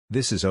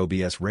This is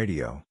OBS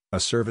Radio, a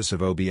service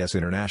of OBS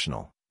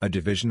International, a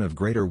division of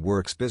Greater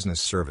Works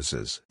Business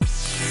Services.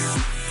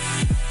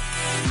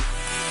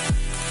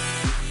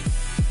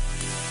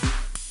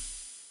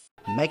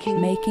 Making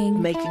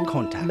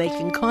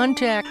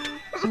contact.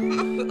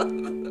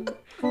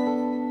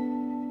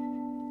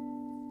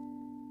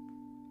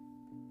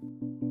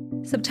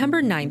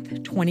 September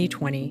 9th,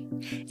 2020.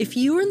 If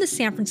you were in the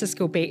San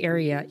Francisco Bay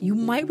Area, you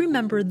might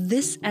remember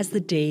this as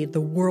the day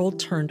the world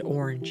turned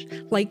orange,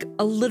 like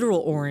a literal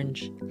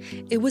orange.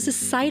 It was a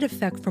side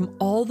effect from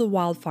all the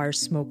wildfire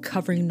smoke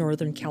covering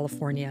Northern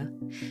California.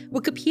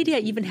 Wikipedia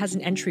even has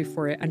an entry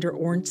for it under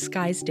Orange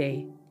Skies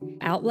Day.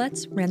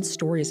 Outlets ran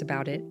stories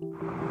about it.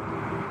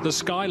 The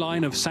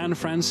skyline of San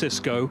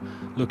Francisco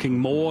looking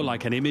more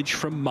like an image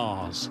from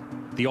Mars.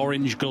 The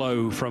orange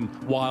glow from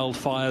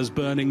wildfires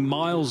burning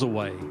miles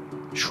away,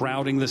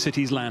 shrouding the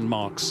city's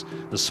landmarks,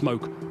 the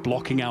smoke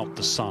blocking out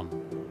the sun.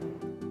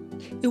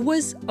 It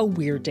was a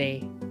weird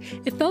day.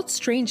 It felt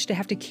strange to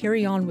have to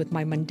carry on with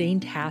my mundane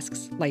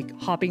tasks, like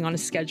hopping on a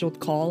scheduled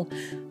call,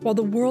 while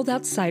the world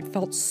outside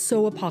felt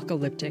so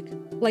apocalyptic.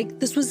 Like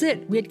this was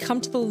it. We had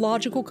come to the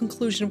logical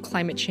conclusion of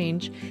climate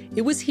change.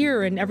 It was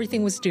here and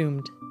everything was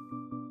doomed.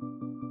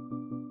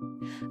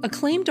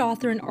 Acclaimed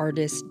author and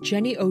artist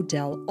Jenny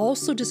Odell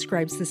also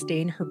describes this day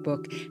in her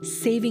book,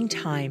 Saving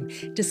Time,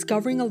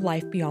 Discovering a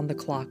Life Beyond the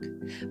Clock.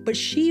 But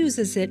she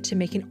uses it to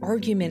make an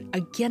argument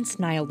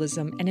against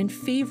nihilism and in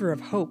favor of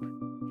hope.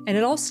 And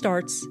it all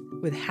starts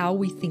with how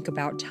we think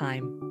about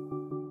time.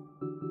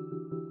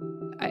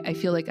 I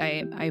feel like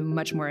I'm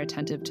much more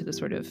attentive to the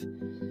sort of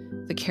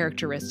the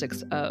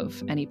characteristics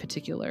of any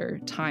particular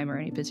time or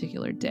any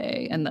particular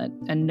day,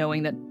 and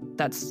knowing that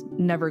that's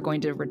never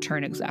going to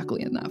return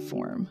exactly in that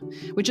form,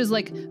 which is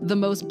like the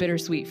most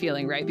bittersweet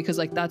feeling, right? Because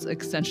like that's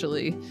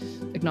essentially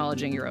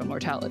acknowledging your own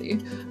mortality.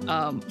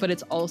 But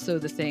it's also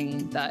the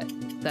thing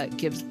that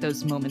gives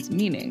those moments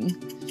meaning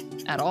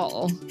at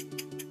all.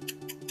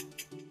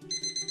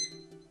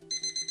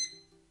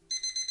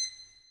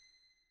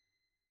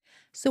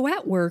 So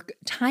at work,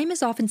 time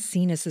is often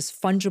seen as this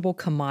fungible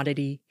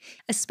commodity.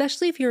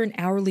 Especially if you're an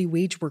hourly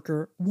wage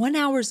worker, 1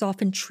 hour is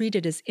often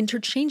treated as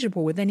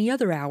interchangeable with any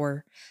other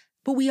hour.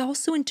 But we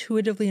also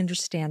intuitively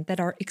understand that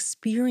our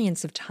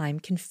experience of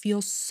time can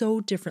feel so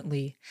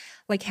differently,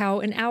 like how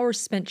an hour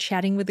spent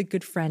chatting with a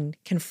good friend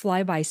can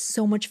fly by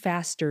so much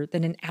faster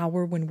than an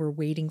hour when we're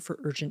waiting for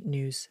urgent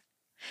news.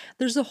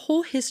 There's a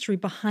whole history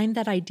behind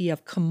that idea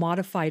of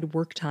commodified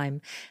work time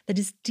that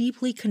is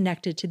deeply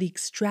connected to the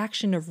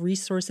extraction of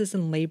resources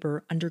and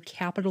labor under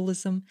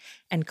capitalism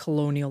and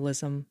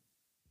colonialism.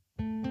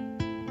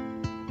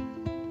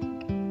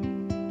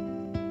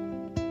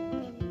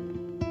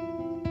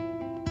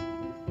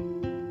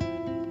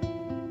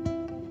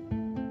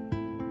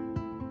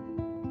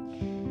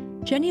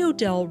 Jenny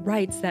Odell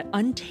writes that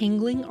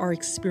untangling our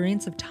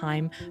experience of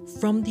time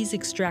from these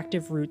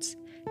extractive roots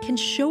can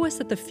show us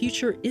that the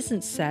future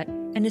isn't set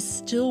and is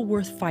still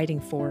worth fighting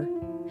for.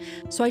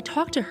 So I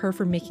talked to her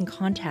for Making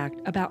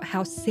Contact about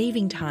how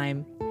saving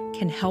time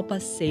can help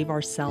us save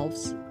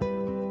ourselves.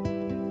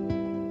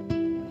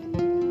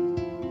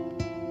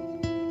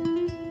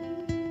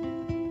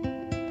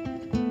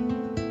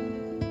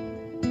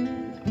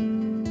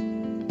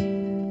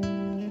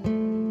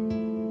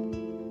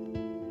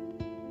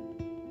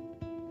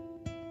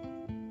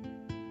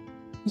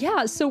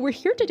 Yeah, so we're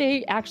here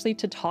today actually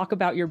to talk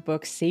about your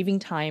book, Saving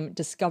Time,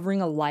 Discovering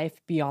a Life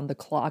Beyond the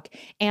Clock.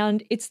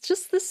 And it's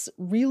just this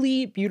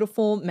really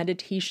beautiful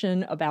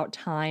meditation about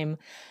time,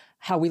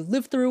 how we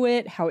live through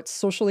it, how it's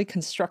socially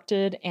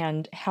constructed,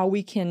 and how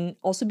we can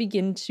also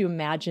begin to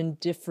imagine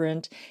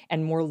different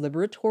and more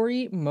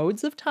liberatory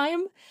modes of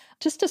time.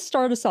 Just to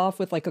start us off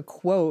with like a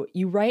quote,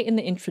 you write in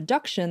the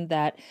introduction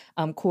that,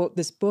 quote,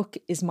 "This book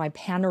is my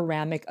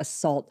panoramic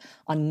assault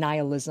on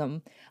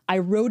nihilism. I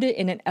wrote it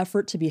in an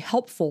effort to be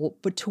helpful,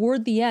 but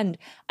toward the end,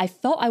 I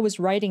felt I was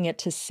writing it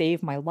to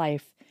save my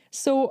life."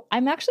 So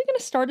I'm actually going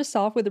to start us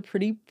off with a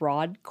pretty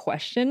broad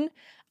question.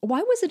 Why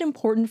was it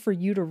important for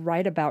you to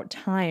write about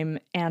time,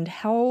 and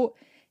how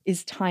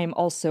is time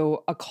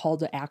also a call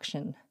to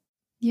action?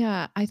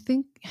 Yeah, I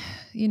think,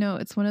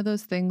 it's one of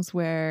those things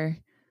where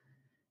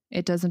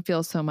it doesn't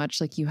feel so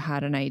much like you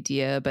had an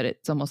idea, but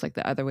it's almost like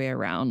the other way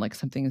around, like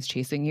something is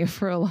chasing you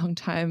for a long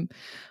time.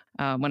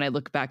 When I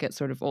look back at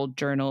sort of old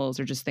journals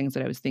or just things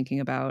that I was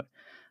thinking about,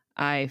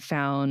 I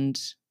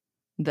found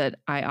that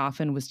I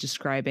often was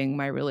describing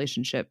my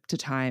relationship to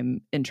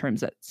time in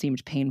terms that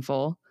seemed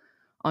painful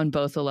on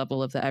both the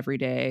level of the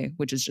everyday,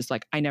 which is just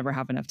like, I never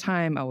have enough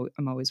time.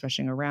 I'm always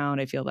rushing around.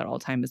 I feel that all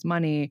time is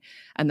money.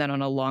 And then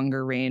on a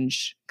longer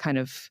range kind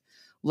of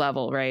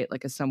level, right?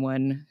 Like as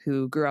someone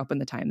who grew up in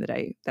the time that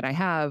I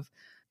have,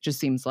 just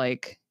seems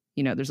like,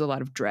 there's a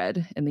lot of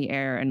dread in the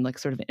air and like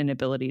sort of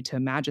inability to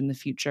imagine the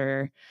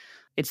future.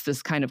 It's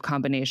this kind of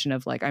combination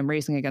of like, I'm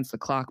racing against the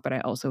clock, but I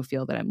also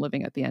feel that I'm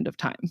living at the end of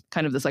time.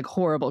 Kind of this like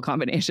horrible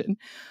combination.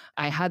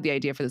 I had the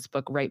idea for this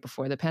book right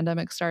before the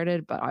pandemic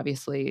started, but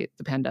obviously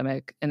the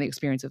pandemic and the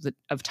experience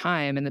of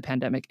time and the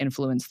pandemic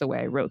influenced the way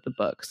I wrote the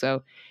book.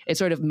 So it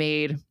sort of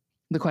made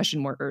the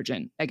question more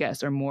urgent, I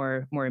guess, or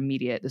more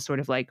immediate. This sort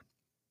of like,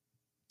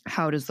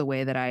 how does the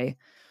way that I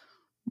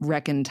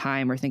reckon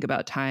time or think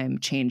about time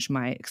change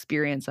my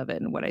experience of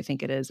it and what I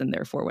think it is, and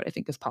therefore what I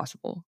think is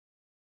possible?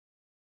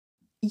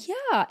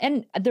 Yeah.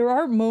 And there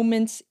are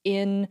moments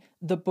in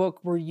the book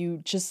where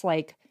you just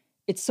like,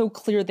 it's so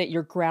clear that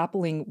you're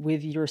grappling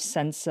with your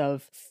sense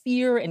of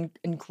fear and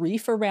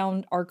grief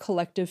around our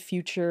collective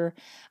future.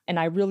 And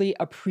I really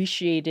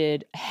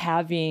appreciated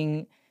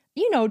having,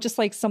 just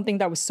like something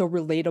that was so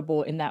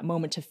relatable in that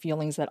moment to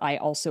feelings that I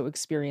also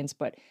experienced,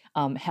 but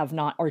have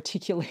not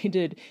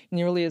articulated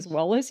nearly as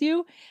well as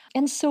you.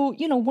 And so,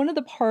 one of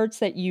the parts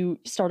that you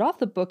start off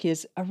the book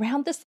is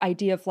around this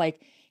idea of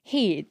like,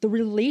 hey, the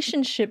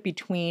relationship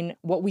between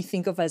what we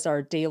think of as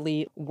our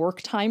daily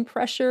work time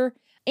pressure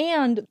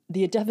and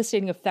the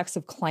devastating effects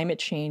of climate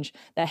change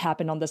that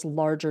happen on this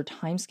larger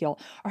timescale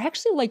are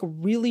actually like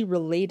really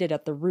related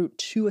at the root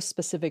to a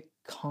specific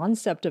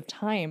concept of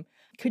time.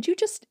 Could you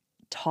just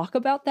talk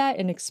about that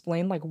and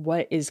explain like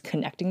what is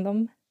connecting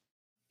them?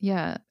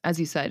 Yeah, as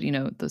you said,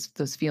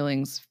 those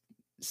feelings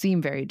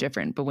seem very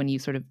different, but when you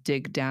sort of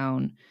dig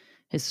down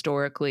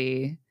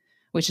historically,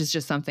 which is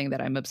just something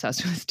that I'm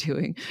obsessed with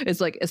doing,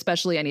 it's like,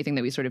 especially anything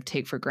that we sort of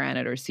take for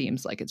granted or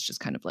seems like it's just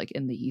kind of like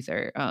in the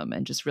ether,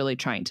 and just really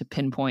trying to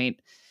pinpoint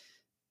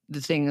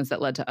the things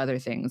that led to other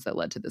things that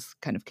led to this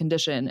kind of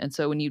condition. And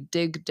so when you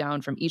dig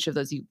down from each of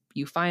those,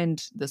 you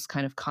find this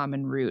kind of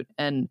common root.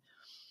 And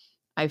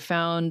I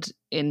found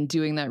in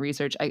doing that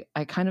research,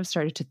 I kind of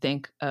started to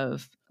think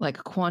of like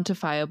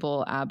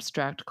quantifiable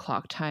abstract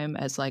clock time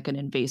as like an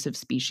invasive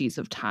species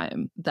of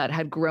time that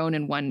had grown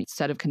in one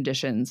set of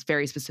conditions,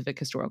 very specific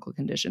historical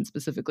conditions,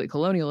 specifically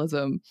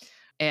colonialism,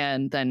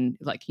 and then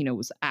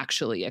was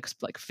actually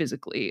like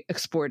physically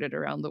exported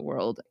around the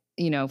world.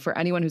 For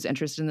anyone who's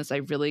interested in this, I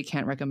really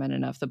can't recommend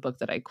enough the book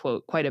that I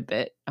quote quite a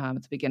bit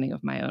at the beginning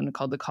of my own,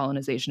 called The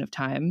Colonization of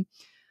Time.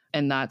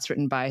 And that's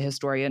written by a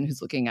historian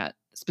who's looking at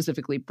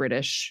specifically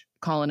British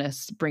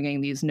colonists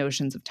bringing these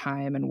notions of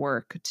time and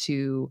work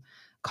to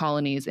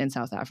colonies in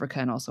South Africa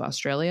and also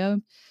Australia.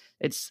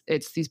 It's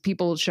these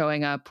people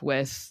showing up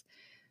with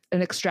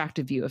an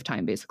extractive view of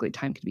time. Basically,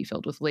 time can be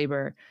filled with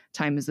labor.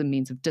 Time is a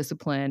means of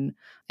discipline,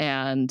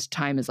 and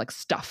time is like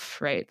stuff,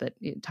 right? That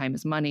time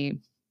is money,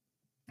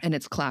 and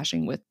it's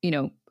clashing with,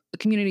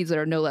 communities that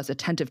are no less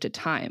attentive to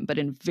time, but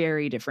in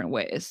very different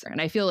ways.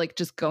 And I feel like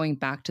just going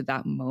back to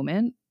that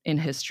moment in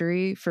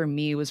history for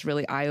me was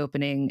really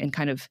eye-opening and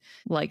kind of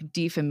like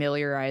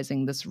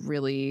defamiliarizing this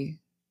really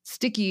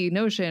sticky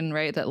notion,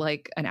 right? That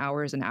like an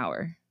hour is an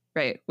hour,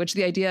 right? Which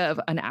the idea of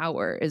an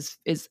hour is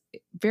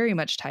very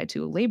much tied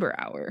to a labor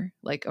hour,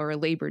 like, or a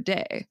labor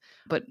day.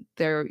 But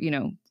there,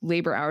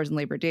 labor hours and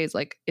labor days,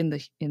 like in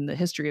the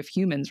history of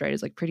humans, right,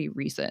 is like pretty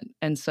recent.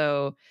 And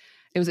so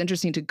it was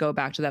interesting to go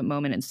back to that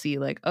moment and see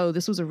like, oh,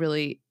 this was a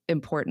really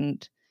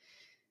important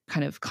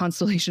kind of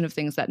constellation of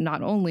things that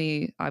not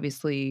only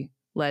obviously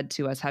led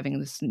to us having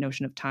this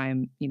notion of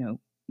time,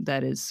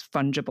 that is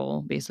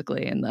fungible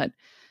basically, and that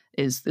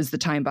is the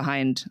time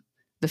behind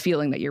the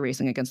feeling that you're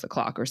racing against the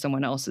clock or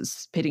someone else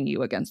is pitting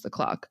you against the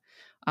clock.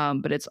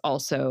 But it's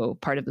also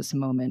part of this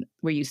moment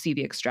where you see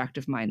the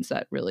extractive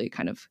mindset really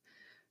kind of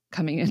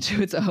coming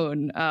into its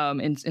own,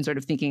 in sort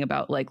of thinking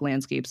about like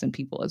landscapes and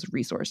people as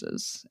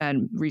resources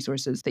and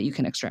resources that you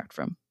can extract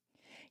from.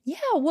 Yeah,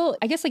 well,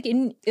 I guess like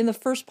in the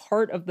first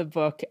part of the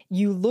book,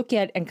 you look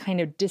at and kind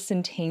of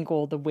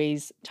disentangle the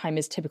ways time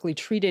is typically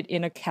treated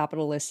in a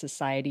capitalist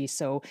society.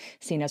 So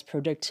seen as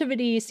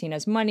productivity, seen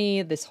as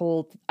money, this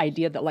whole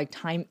idea that like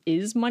time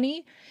is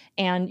money.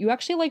 And you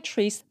actually like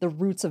trace the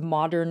roots of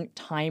modern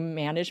time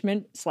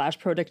management /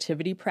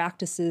 productivity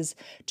practices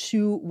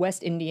to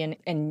West Indian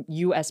and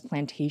US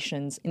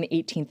plantations in the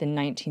 18th and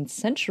 19th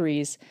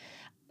centuries.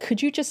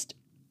 Could you just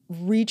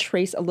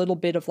retrace a little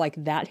bit of like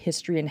that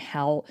history and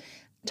how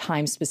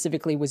time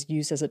specifically was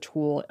used as a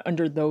tool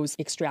under those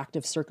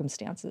extractive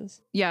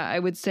circumstances? Yeah, I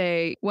would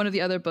say one of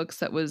the other books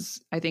that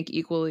was, I think,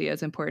 equally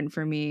as important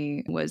for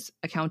me was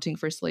Accounting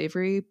for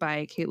Slavery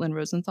by Caitlin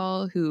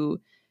Rosenthal,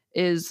 who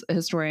is a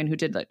historian who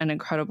did an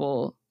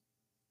incredible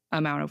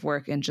amount of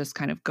work in just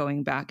kind of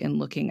going back and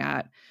looking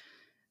at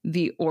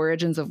the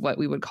origins of what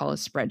we would call a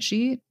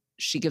spreadsheet.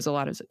 She gives a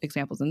lot of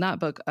examples in that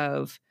book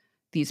of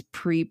these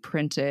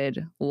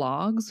pre-printed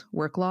logs,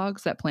 work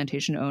logs that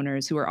plantation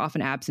owners, who are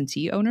often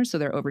absentee owners, so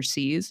they're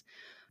overseas,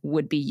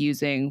 would be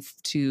using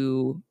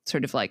to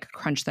sort of like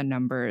crunch the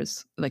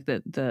numbers, like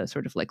the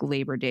sort of like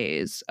labor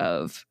days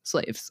of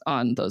slaves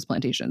on those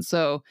plantations.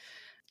 So,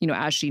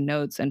 as she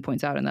notes and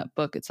points out in that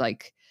book, it's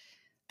like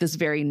this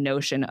very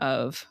notion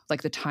of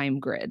like the time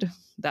grid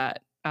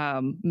that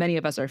many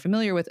of us are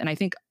familiar with. And I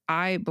think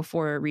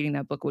before reading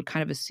that book, would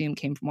kind of assume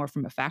came more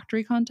from a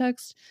factory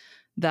context,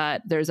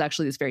 that there's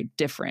actually this very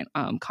different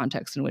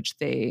context in which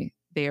they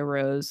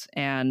arose,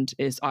 and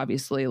is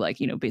obviously like,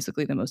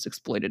 basically the most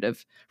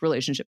exploitative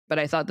relationship. But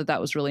I thought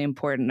that was really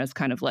important as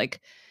kind of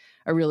like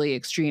a really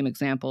extreme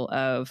example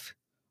of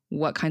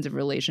what kinds of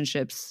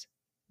relationships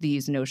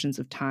these notions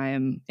of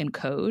time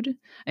encode.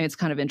 And it's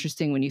kind of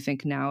interesting when you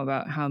think now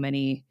about how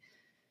many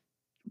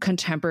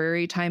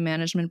contemporary time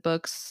management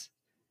books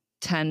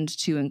tend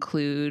to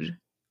include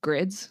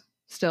grids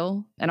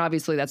still. And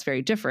obviously that's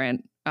very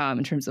different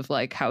in terms of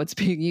like how it's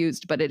being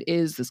used, but it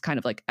is this kind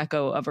of like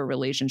echo of a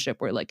relationship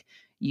where like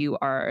you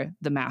are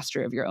the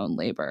master of your own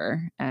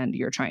labor and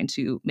you're trying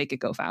to make it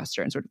go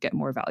faster and sort of get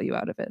more value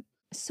out of it.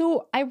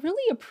 So I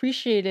really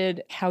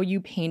appreciated how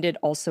you painted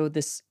also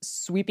this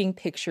sweeping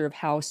picture of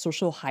how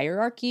social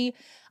hierarchy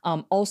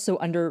also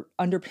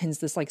underpins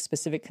this like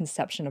specific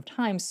conception of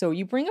time. So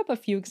you bring up a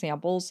few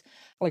examples,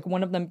 like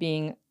one of them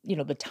being,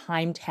 the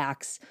time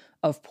tax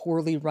of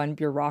poorly run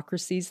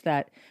bureaucracies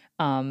that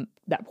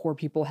poor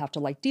people have to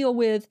like deal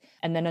with.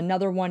 And then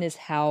another one is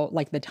how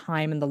like the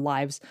time and the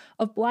lives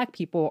of Black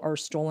people are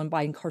stolen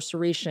by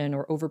incarceration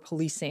or over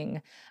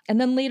policing. And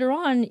then later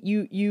on,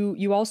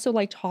 you also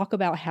like talk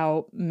about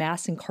how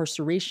mass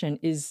incarceration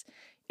is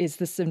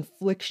this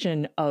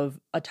infliction of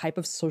a type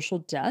of social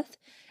death.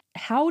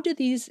 How do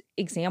these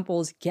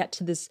examples get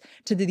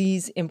to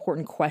these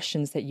important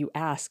questions that you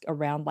ask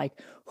around like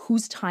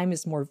whose time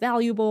is more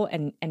valuable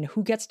and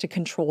who gets to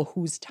control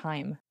whose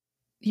time?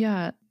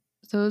 Yeah,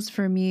 those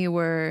for me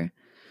were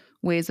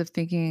ways of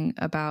thinking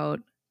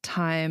about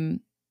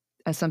time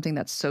as something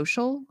that's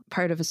social,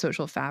 part of a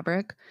social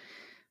fabric.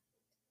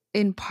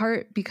 In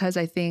part because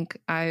I think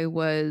I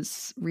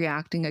was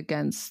reacting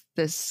against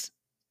this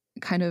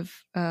kind of,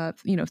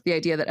 the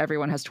idea that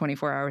everyone has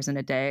 24 hours in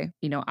a day.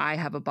 I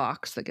have a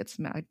box that gets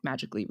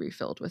magically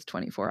refilled with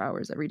 24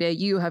 hours every day.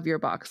 You have your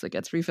box that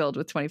gets refilled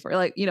with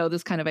 24,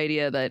 this kind of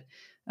idea that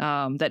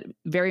that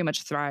very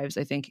much thrives,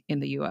 I think, in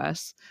the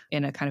US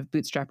in a kind of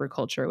bootstrapper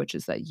culture, which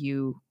is that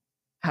you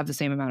have the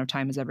same amount of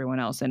time as everyone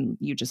else and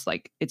you just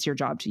like, it's your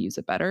job to use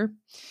it better.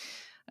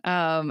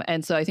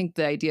 And so I think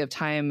the idea of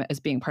time as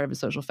being part of a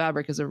social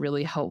fabric is a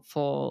really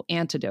helpful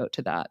antidote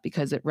to that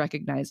because it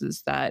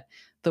recognizes that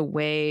the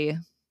way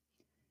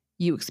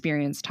you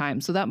experience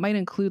time. So that might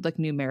include like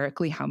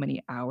numerically how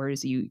many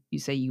hours you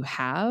say you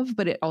have,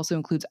 but it also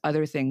includes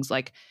other things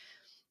like,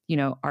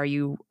 are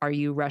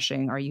you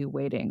rushing? Are you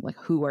waiting? Like,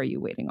 who are you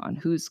waiting on?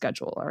 Whose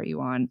schedule are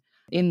you on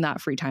in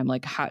that free time?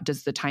 Like, how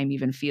does the time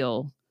even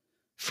feel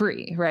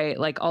free, right?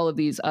 Like all of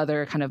these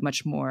other kind of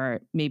much more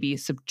maybe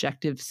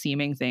subjective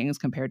seeming things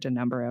compared to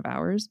number of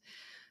hours.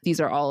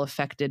 These are all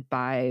affected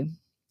by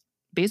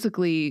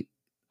basically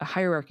a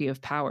hierarchy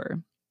of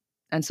power.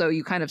 And so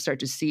you kind of start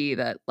to see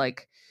that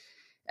like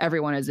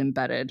everyone is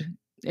embedded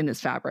in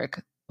this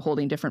fabric,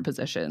 holding different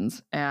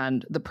positions.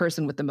 And the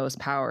person with the most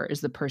power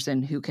is the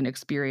person who can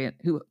experience,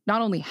 who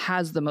not only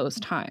has the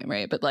most time,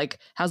 right, but like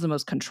has the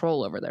most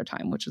control over their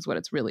time, which is what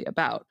it's really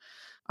about.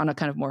 On a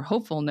kind of more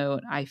hopeful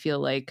note, I feel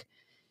like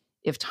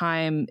if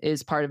time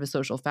is part of a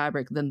social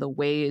fabric, then the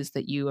ways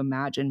that you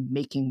imagine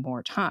making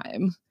more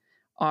time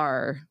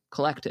are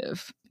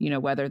collective,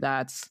 whether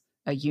that's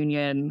a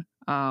union,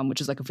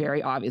 which is like a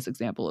very obvious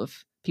example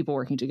of people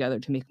working together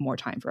to make more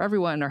time for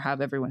everyone or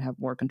have everyone have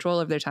more control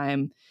of their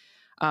time.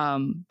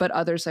 But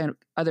other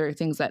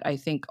things that I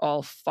think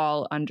all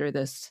fall under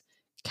this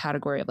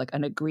category of like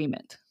an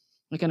agreement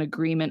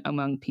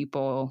among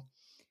people,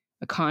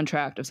 a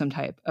contract of some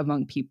type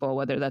among people,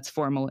 whether that's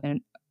formal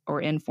or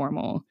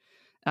informal,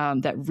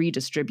 that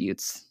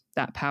redistributes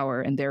that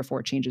power and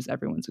therefore changes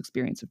everyone's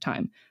experience of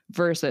time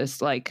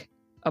versus like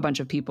a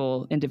bunch of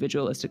people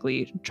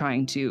individualistically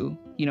trying to,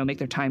 make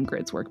their time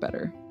grids work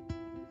better.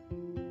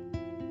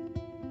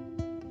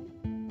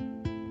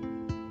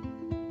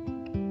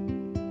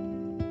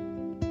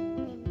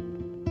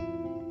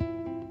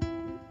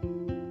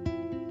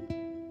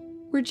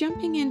 We're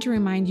jumping in to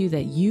remind you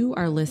that you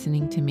are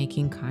listening to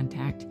Making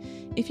Contact.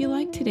 If you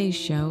like today's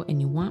show and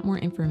you want more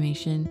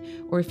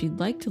information, or if you'd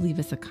like to leave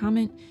us a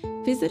comment,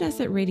 visit us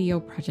at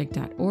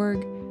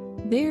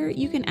radioproject.org. There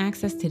you can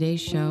access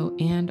today's show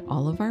and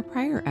all of our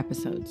prior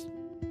episodes.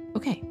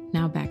 Okay,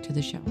 now back to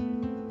the show.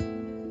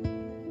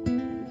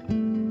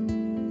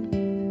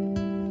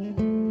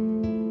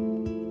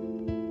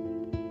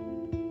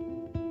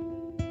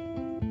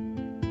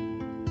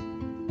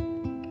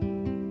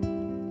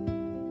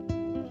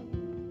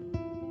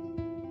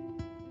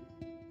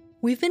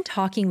 We've been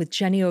talking with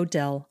Jenny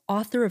Odell,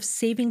 author of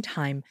Saving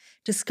Time,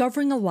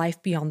 Discovering a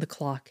Life Beyond the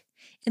Clock.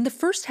 In the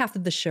first half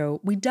of the show,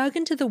 we dug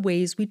into the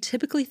ways we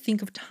typically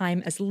think of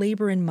time as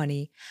labor and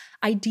money,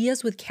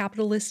 ideas with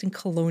capitalist and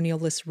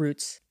colonialist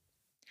roots.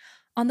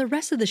 On the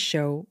rest of the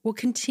show, we'll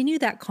continue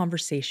that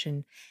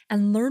conversation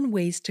and learn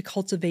ways to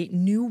cultivate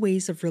new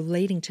ways of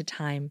relating to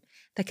time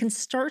that can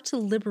start to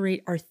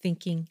liberate our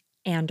thinking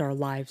and our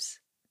lives.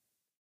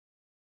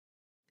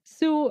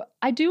 So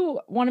I do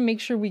want to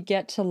make sure we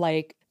get to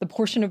like the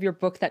portion of your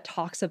book that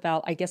talks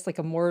about, I guess, like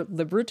a more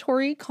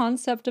liberatory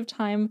concept of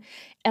time.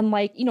 And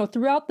like,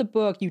 throughout the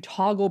book, you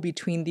toggle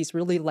between these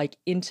really like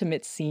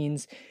intimate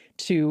scenes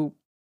to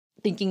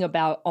thinking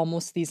about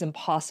almost these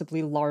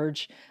impossibly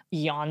large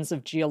eons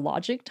of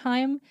geologic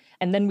time.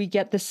 And then we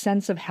get the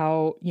sense of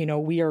how,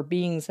 we are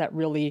beings that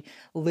really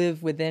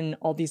live within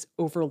all these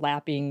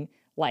overlapping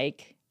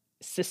like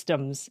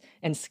systems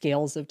and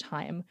scales of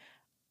time.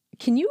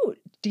 Can you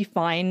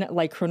define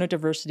like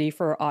chronodiversity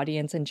for our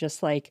audience and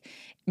just like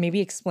maybe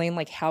explain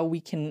like how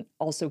we can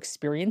also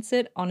experience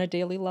it on a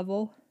daily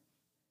level?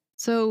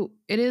 So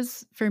it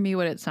is for me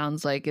what it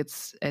sounds like.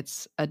 It's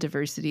a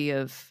diversity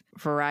of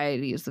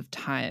varieties of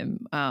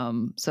time.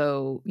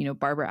 So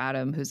Barbara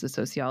Adam, who's a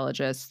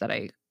sociologist that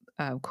I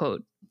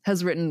quote,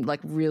 has written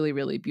like really,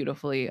 really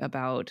beautifully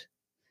about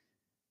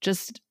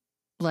just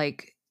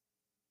like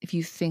if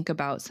you think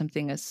about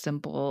something as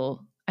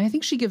simple. I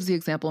think she gives the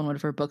example in one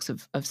of her books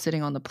of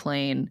sitting on the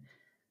plane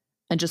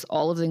and just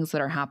all of the things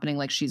that are happening.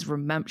 Like she's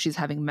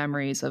having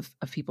memories of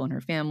people in her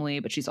family,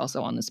 but she's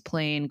also on this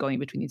plane going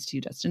between these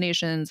two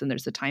destinations, and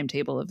there's the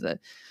timetable of the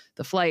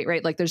flight,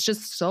 right? Like there's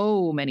just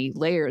so many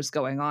layers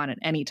going on at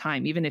any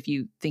time, even if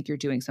you think you're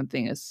doing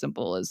something as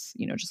simple as,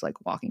 just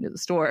like walking to the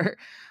store,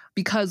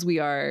 because we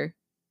are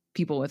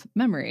people with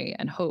memory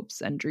and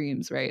hopes and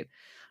dreams, right?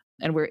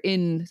 And we're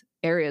in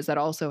areas that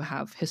also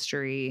have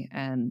history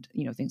and,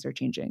 things are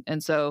changing.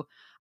 And so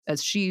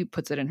as she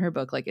puts it in her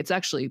book, like it's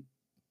actually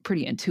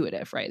pretty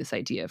intuitive, right? This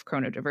idea of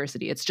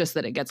chronodiversity. It's just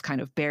that it gets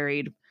kind of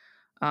buried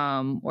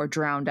or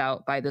drowned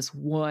out by this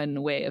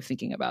one way of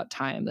thinking about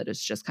time that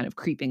is just kind of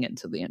creeping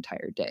into the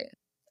entire day.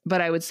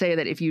 But I would say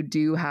that if you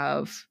do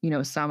have,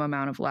 some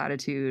amount of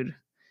latitude,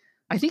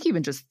 I think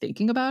even just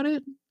thinking about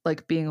it,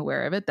 like being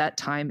aware of it, that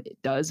time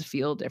it does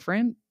feel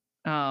different.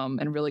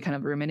 And really kind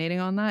of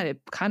ruminating on that,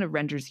 it kind of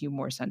renders you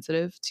more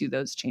sensitive to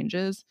those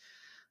changes.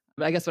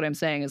 But I guess what I'm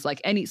saying is like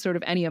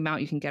any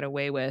amount you can get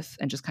away with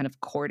and just kind of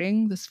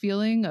courting this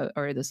feeling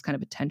or this kind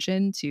of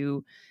attention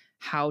to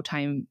how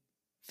time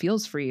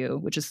feels for you,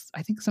 which is,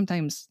 I think,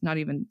 sometimes not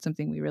even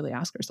something we really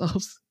ask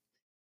ourselves.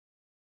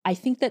 I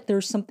think that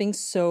there's something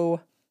so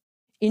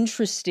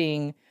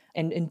interesting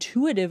and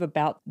intuitive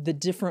about the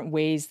different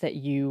ways that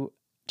you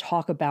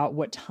talk about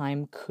what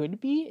time could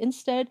be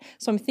instead.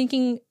 So I'm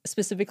thinking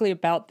specifically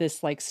about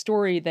this like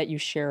story that you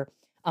share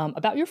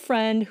about your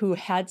friend who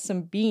had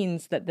some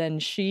beans that then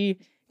she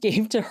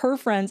gave to her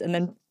friends and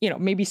then,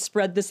 maybe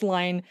spread this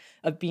line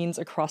of beans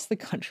across the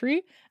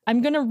country.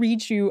 I'm going to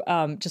read you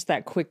just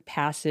that quick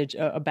passage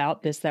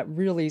about this that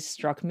really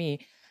struck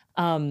me.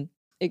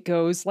 It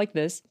goes like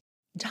this.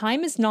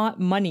 Time is not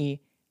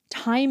money.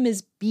 Time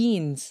is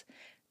beans.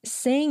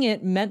 Saying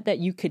it meant that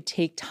you could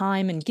take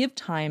time and give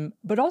time,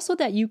 but also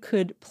that you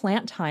could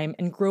plant time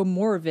and grow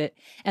more of it,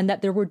 and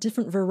that there were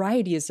different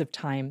varieties of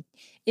time.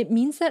 It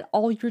means that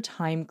all your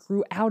time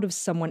grew out of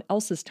someone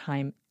else's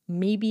time,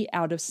 maybe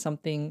out of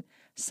something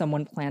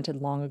someone planted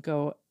long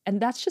ago. And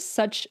that's just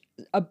such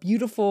a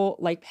beautiful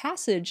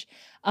passage.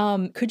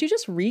 Could you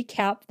just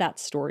recap that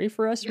story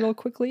for us real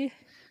quickly?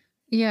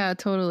 Yeah,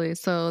 totally.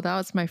 So that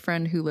was my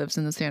friend who lives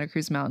in the Santa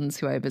Cruz Mountains,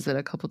 who I visit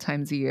a couple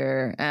times a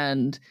year.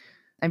 And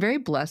I'm very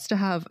blessed to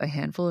have a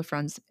handful of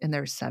friends in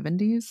their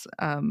 70s,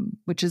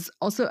 which is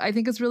also, I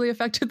think, has really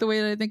affected the way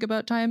that I think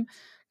about time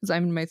because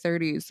I'm in my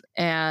 30s,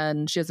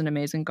 and she has an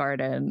amazing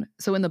garden.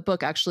 So in the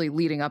book, actually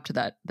leading up to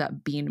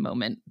that bean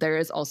moment, there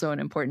is also an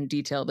important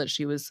detail that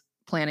she was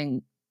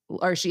planting,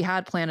 or she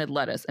had planted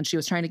lettuce, and she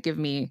was trying to give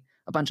me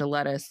a bunch of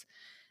lettuce,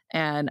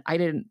 and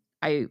I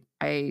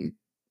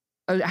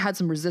had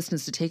some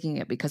resistance to taking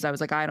it because I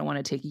was like, I don't want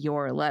to take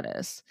your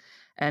lettuce.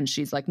 And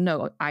she's like,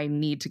 no, I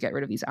need to get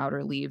rid of these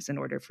outer leaves in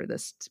order for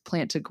this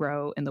plant to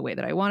grow in the way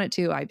that I want it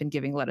to. I've been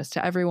giving lettuce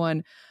to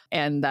everyone.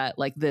 And that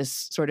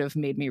this sort of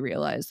made me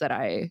realize that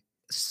I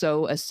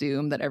so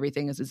assume that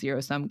everything is a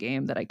zero-sum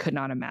game that I could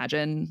not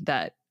imagine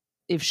that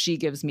if she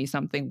gives me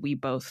something, we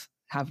both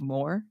have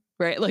more,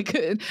 right?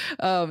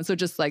 So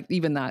just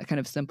even that kind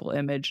of simple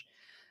image.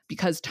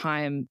 Because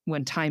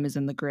when time is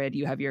in the grid,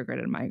 you have your grid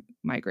and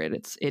my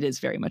grid. It is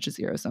very much a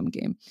zero-sum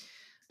game.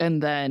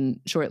 And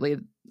then shortly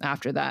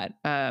after that,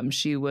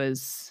 she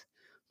was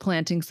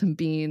planting some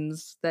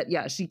beans that,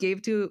 she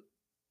gave to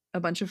a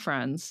bunch of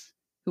friends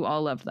who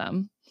all loved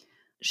them.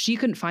 She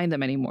couldn't find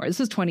them anymore. This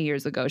is 20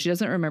 years ago. She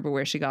doesn't remember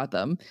where she got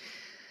them.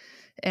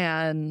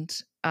 And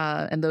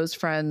those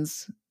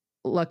friends,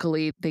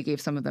 luckily, they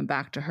gave some of them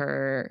back to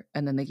her,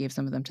 and then they gave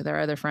some of them to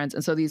their other friends.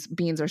 And so these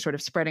beans are sort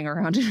of spreading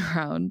around and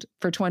around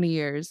for 20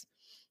 years.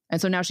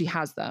 And so now she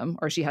has them,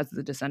 or she has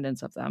the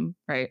descendants of them,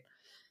 right?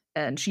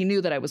 And she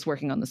knew that I was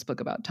working on this book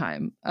about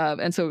time.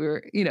 And so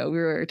we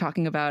were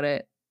talking about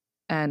it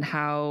and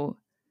how,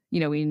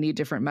 we need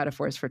different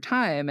metaphors for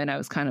time. And I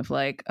was kind of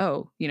like,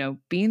 oh,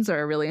 beans are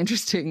a really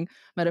interesting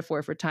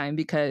metaphor for time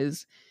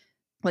because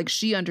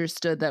she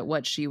understood that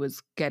what she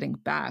was getting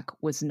back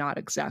was not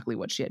exactly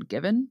what she had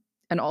given.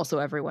 And also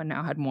everyone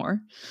now had more.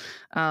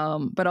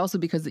 But also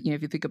because,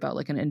 if you think about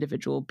an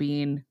individual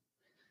bean,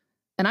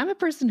 and I'm a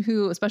person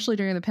who, especially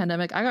during the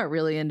pandemic, I got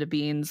really into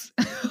beans.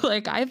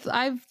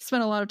 I've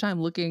spent a lot of time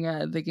looking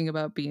at and thinking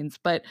about beans,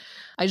 but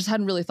I just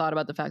hadn't really thought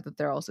about the fact that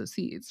they're also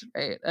seeds,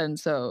 right? And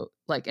so,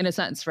 in a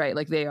sense, right,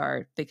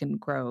 they can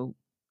grow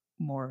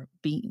more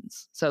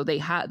beans. So they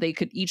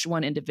could, each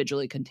one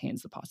individually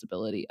contains the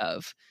possibility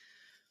of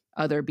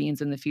other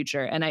beans in the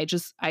future. And I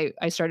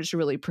started to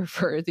really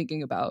prefer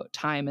thinking about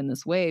time in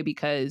this way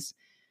because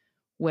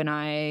when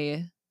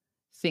I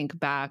think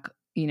back,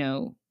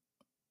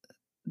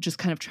 just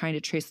kind of trying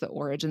to trace the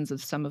origins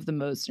of some of the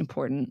most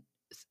important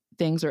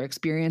things or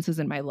experiences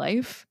in my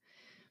life,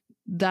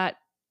 that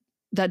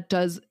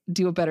does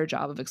do a better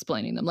job of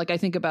explaining them. Like I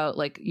think about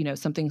like, you know,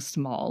 something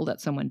small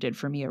that someone did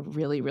for me a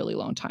really, really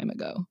long time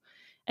ago.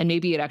 And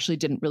maybe it actually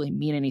didn't really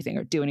mean anything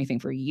or do anything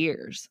for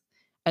years.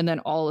 And then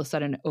all of a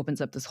sudden it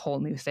opens up this whole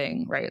new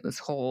thing, right? This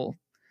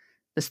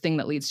thing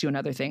that leads to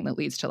another thing that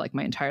leads to like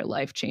my entire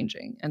life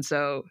changing. And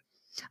so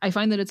I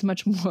find that it's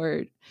much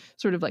more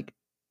sort of like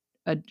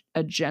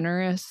a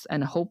generous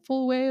and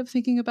hopeful way of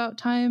thinking about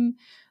time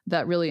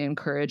that really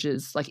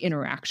encourages like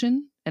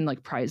interaction and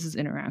like prizes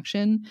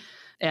interaction.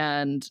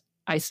 And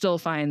I still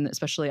find,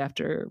 especially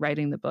after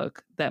writing the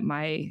book, that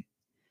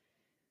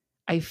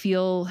I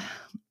feel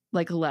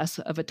like less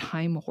of a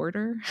time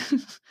hoarder.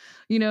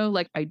 You know,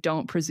 like I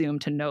don't presume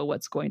to know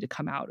what's going to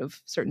come out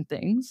of certain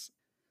things.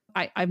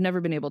 I've never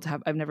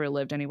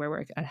lived anywhere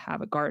where I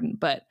have a garden,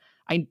 but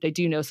I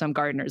do know some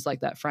gardeners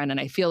like that friend. And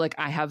I feel like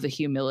I have the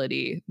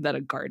humility that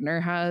a gardener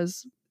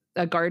has.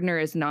 A gardener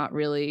is not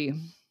really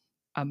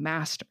a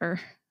master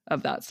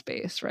of that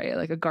space, right?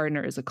 Like a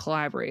gardener is a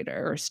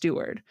collaborator or a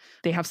steward.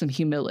 They have some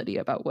humility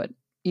about what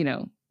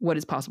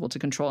is possible to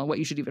control and what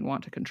you should even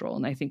want to control.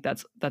 And I think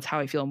that's how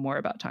I feel more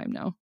about time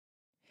now.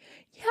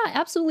 Yeah,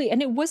 absolutely.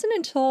 And it wasn't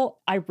until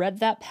I read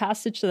that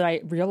passage that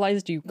I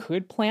realized you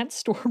could plant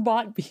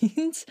store-bought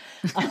beans,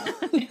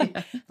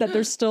 that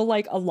they're still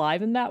like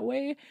alive in that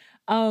way.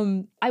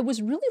 I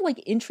was really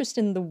like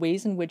interested in the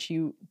ways in which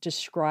you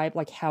describe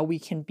like how we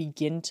can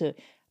begin to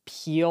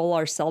peel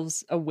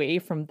ourselves away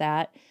from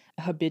that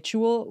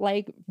habitual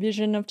like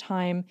vision of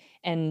time.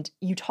 And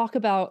you talk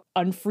about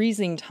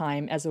unfreezing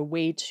time as a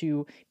way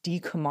to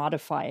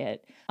decommodify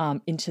it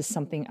into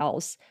something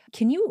else.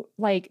 Can you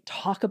like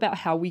talk about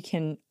how we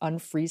can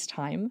unfreeze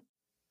time?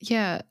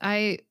 Yeah,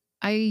 I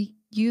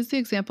use the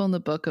example in the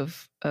book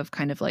of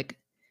kind of like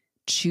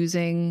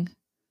choosing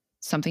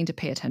something to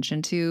pay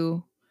attention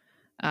to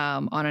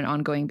on an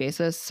ongoing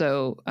basis.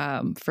 So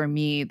for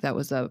me, that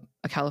was a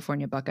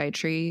California buckeye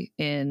tree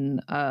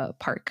in a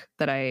park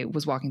that I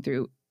was walking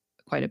through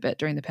quite a bit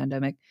during the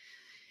pandemic.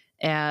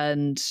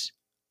 And,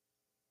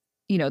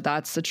 you know,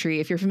 that's a tree.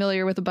 If you're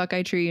familiar with a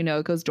buckeye tree, you know,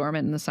 it goes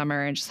dormant in the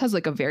summer and just has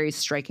like a very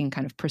striking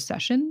kind of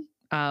procession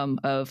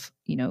of,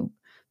 you know,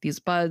 these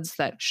buds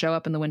that show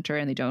up in the winter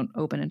and they don't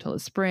open until the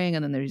spring.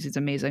 And then there's these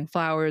amazing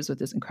flowers with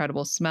this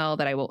incredible smell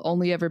that I will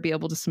only ever be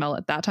able to smell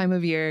at that time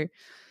of year.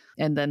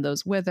 And then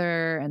those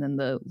wither, and then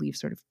the leaves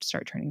sort of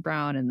start turning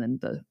brown, and then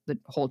the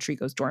whole tree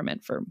goes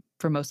dormant for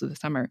most of the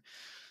summer.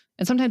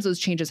 And sometimes those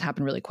changes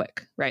happen really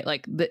quick, right?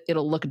 Like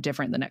it'll look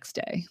different the next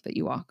day that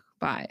you walk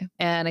by.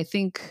 And I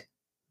think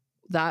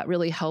that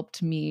really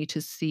helped me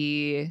to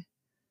see,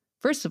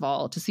 first of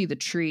all, to see the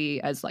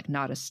tree as like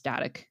not a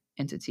static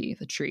entity.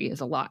 The tree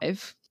is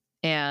alive.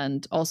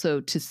 And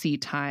also to see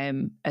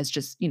time as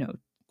just, you know,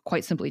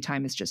 quite simply,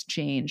 time is just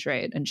change,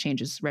 right? And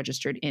change is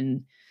registered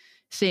in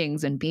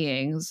things and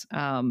beings,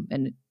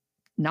 and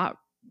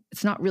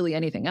it's not really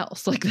anything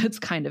else. Like that's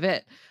kind of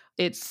it.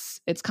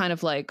 It's kind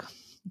of like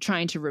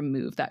trying to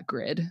remove that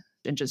grid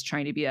and just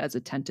trying to be as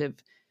attentive,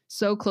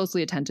 so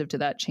closely attentive to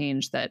that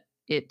change that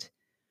it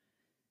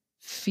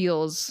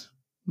feels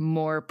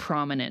more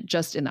prominent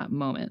just in that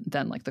moment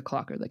than like the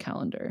clock or the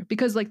calendar,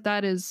 because like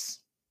that is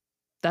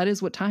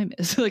what time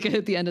is like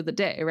at the end of the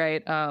day,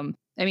 right?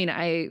 I mean,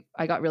 I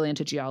got really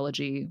into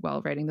geology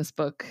while writing this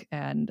book,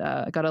 and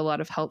I got a lot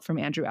of help from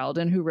Andrew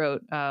Alden, who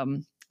wrote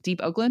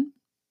Deep Oakland.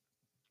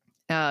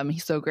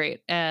 He's so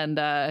great. And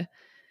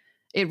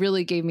it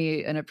really gave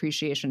me an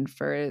appreciation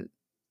for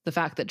the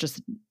fact that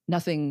just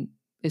nothing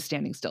is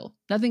standing still.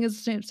 Nothing is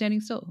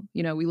standing still.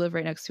 You know, we live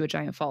right next to a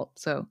giant fault.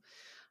 So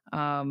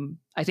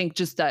I think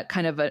just that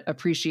kind of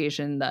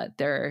appreciation that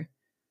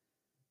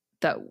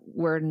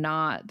we're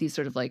not these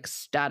sort of like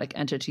static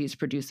entities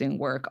producing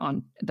work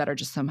that are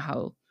just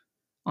somehow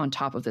on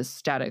top of this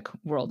static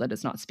world that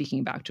is not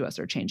speaking back to us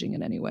or changing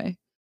in any way.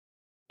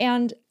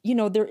 And, you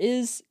know, there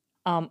is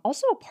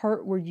also a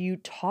part where you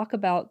talk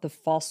about the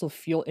fossil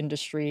fuel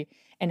industry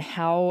and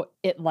how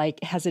it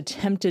like has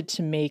attempted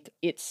to make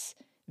its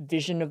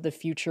vision of the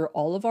future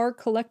all of our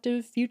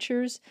collective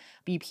futures.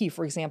 BP,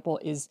 for example,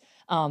 is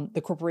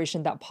the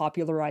corporation that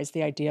popularized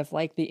the idea of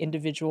like the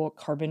individual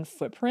carbon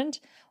footprint.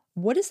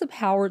 What is the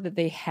power that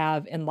they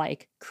have in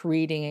like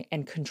creating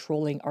and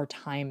controlling our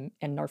time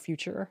and our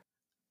future?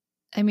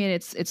 I mean,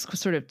 it's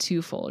sort of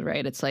twofold,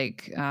 right? It's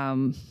like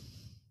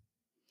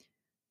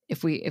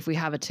if we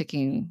have a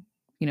ticking,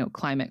 you know,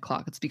 climate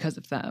clock, it's because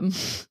of them,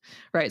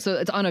 right? So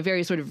it's on a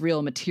very sort of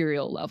real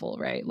material level,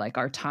 right? Like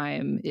our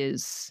time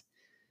is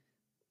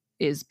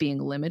being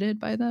limited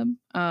by them,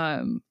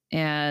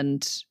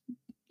 and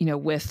you know,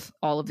 with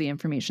all of the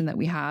information that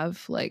we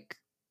have, like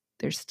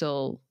they're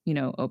still, you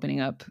know,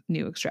 opening up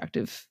new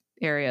extractive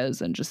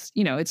areas, and just,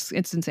 you know, it's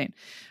insane.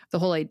 The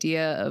whole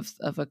idea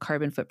of a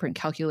carbon footprint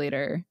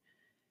calculator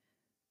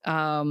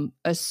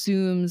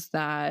assumes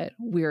that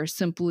we're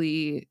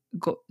simply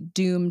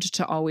doomed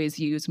to always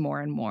use more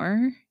and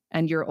more,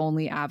 and your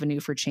only avenue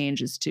for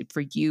change is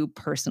for you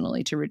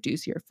personally to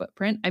reduce your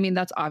footprint. I mean,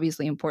 that's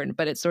obviously important,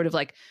 but it's sort of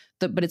like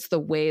but it's the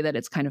way that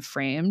it's kind of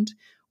framed,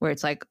 where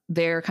it's like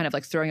they're kind of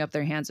like throwing up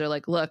their hands. They're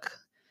like, look,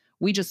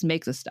 we just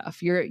make the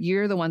stuff.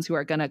 You're the ones who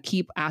are going to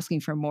keep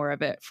asking for more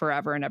of it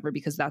forever and ever,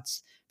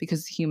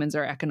 because humans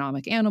are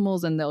economic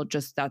animals, and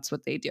that's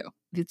what they do.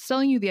 It's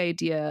selling you the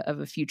idea of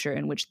a future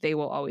in which they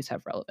will always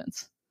have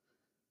relevance,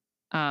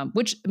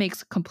 which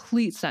makes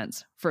complete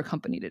sense for a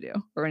company to do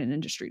or an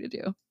industry to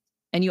do.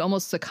 And you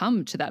almost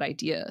succumb to that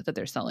idea that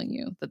they're selling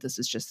you, that this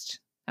is just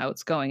how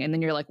it's going. And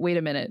then you're like, wait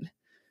a minute,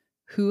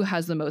 who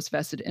has the most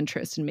vested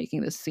interest in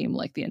making this seem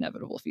like the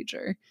inevitable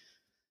future?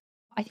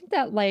 I think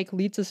that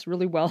leads us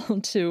really well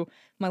to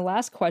my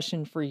last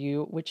question for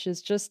you, which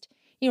is just,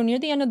 near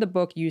the end of the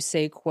book, you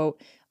say,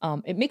 quote,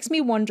 it makes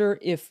me wonder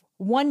if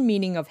one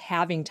meaning of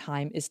having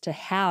time is to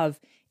have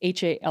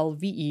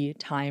HALVE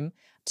time,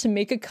 to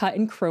make a cut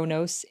in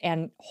Chronos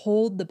and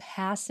hold the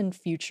past and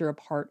future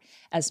apart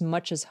as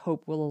much as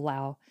hope will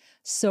allow.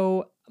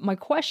 So my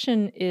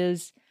question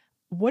is,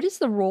 what is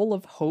the role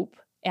of hope,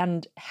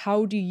 and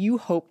how do you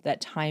hope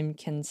that time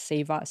can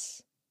save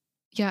us?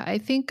 Yeah, I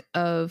think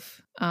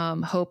of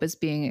hope as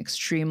being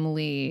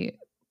extremely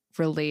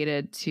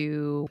related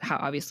to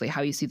how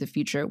you see the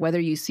future, whether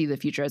you see the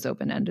future as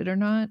open-ended or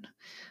not,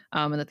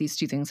 and that these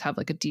two things have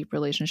like a deep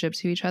relationship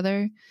to each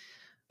other.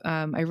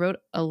 I wrote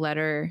a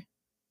letter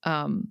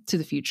to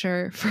the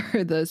future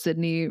for the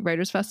Sydney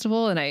Writers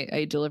Festival, and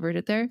I delivered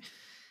it there.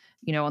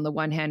 On the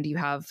one hand, you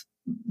have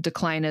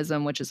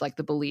declinism, which is like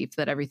the belief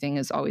that everything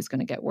is always going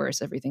to get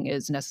worse. Everything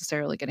is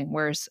necessarily getting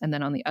worse. And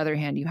then on the other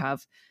hand, you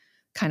have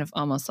kind of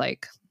almost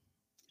like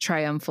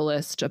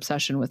triumphalist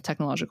obsession with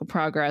technological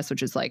progress,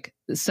 which is like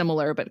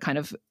similar, but kind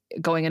of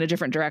going in a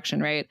different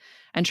direction, right?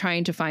 And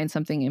trying to find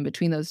something in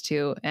between those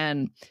two.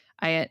 And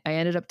I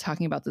ended up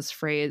talking about this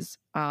phrase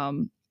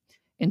in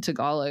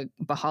Tagalog,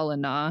 bahala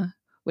na,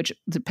 which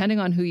depending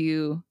on who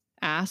you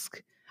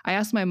ask, I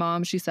asked my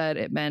mom, she said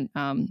it meant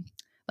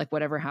like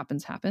whatever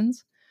happens,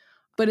 happens.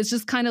 But it's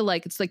just kind of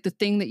like, it's like the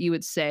thing that you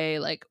would say,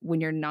 like when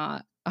you're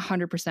not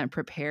 100%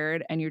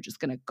 prepared and you're just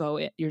going to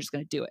you're just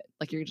going to do it.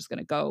 Like you're just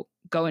going to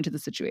go into the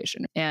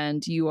situation,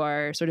 and you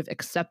are sort of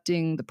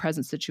accepting the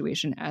present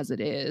situation as it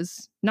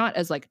is, not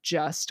as like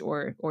just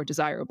or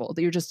desirable,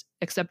 that you're just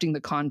accepting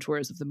the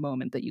contours of the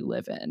moment that you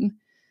live in.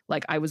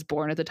 Like I was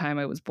born at the time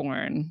I was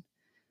born.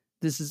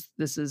 This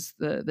is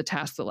the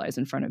task that lies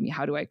in front of me.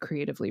 How do I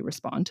creatively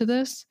respond to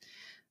this?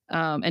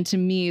 And to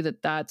me,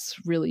 that's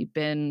really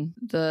been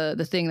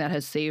the thing that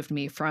has saved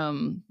me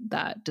from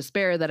that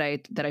despair that I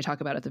talk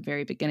about at the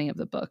very beginning of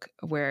the book,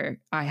 where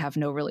I have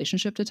no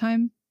relationship to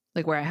time,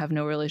 like where I have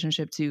no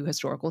relationship to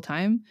historical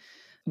time,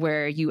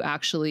 where you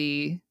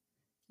actually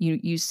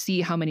you see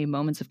how many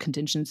moments of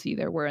contingency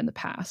there were in the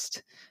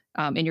past,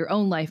 in your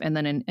own life, and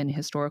then in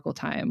historical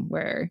time,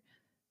 where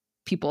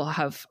people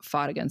have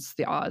fought against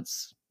the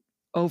odds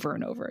over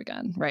and over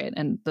again, right?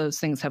 And those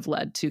things have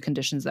led to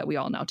conditions that we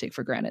all now take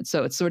for granted.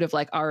 So it's sort of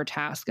like our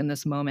task in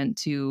this moment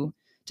to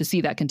see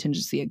that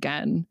contingency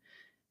again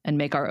and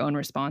make our own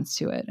response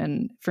to it.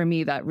 And for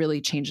me, that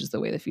really changes the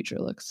way the future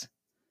looks.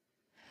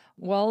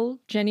 Well,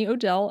 Jenny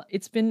Odell,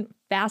 it's been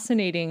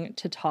fascinating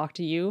to talk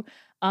to you.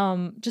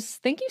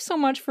 Just thank you so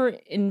much for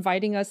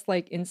inviting us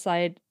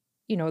inside,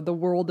 the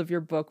world of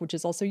your book, which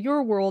is also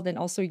your world and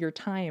also your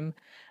time,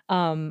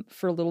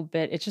 for a little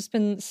bit. It's just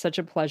been such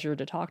a pleasure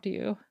to talk to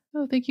you.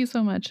 Oh, thank you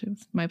so much. It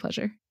was my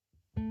pleasure.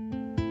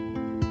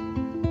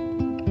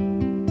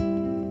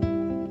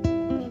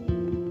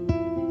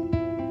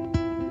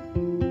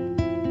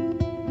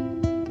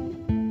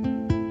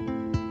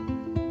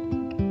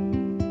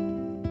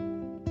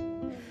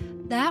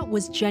 That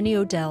was Jenny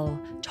Odell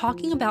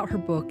talking about her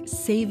book,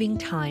 Saving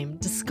Time,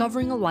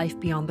 Discovering a Life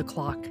Beyond the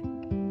Clock.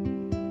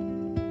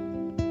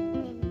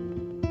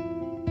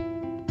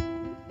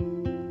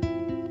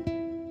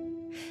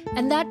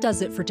 And that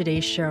does it for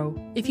today's show.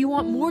 If you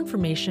want more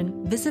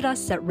information, visit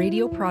us at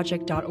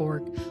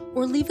radioproject.org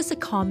or leave us a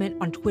comment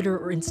on Twitter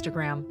or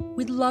Instagram.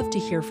 We'd love to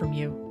hear from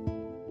you.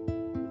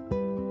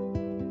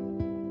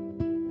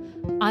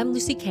 I'm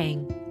Lucy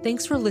Kang.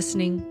 Thanks for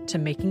listening to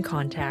Making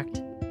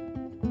Contact.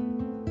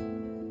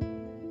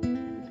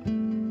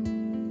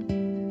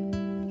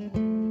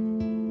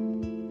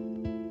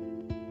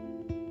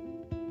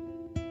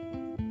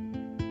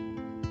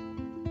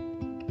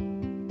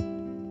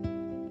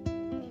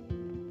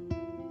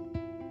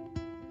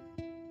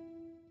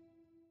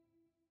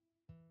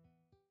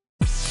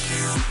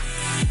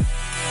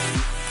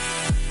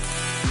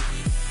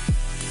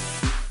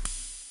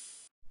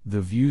 The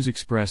views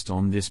expressed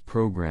on this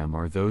program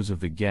are those of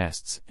the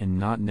guests and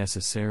not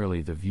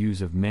necessarily the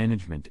views of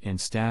management and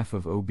staff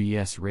of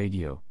OBS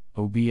Radio,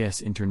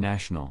 OBS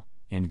International,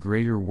 and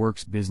Greater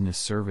Works Business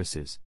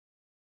Services.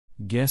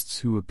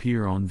 Guests who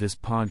appear on this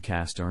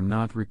podcast are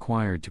not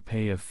required to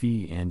pay a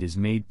fee and is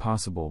made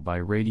possible by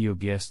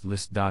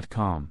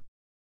radioguestlist.com.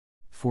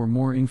 For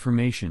more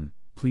information,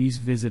 please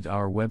visit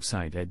our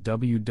website at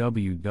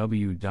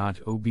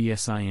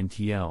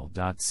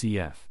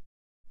www.obsintl.cf.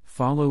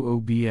 Follow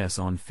OBS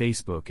on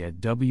Facebook at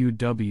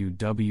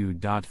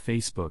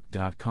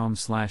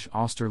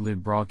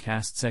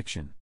www.facebook.com/austerlibroadcast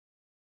section.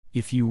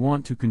 If you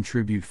want to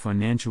contribute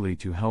financially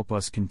to help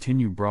us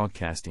continue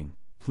broadcasting,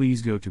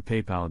 please go to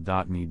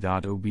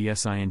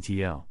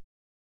paypal.me/obsintl.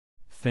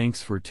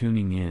 Thanks for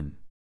tuning in.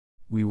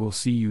 We will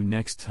see you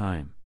next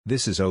time.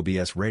 This is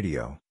OBS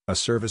Radio, a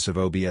service of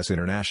OBS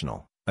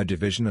International, a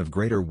division of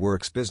Greater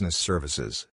Works Business Services.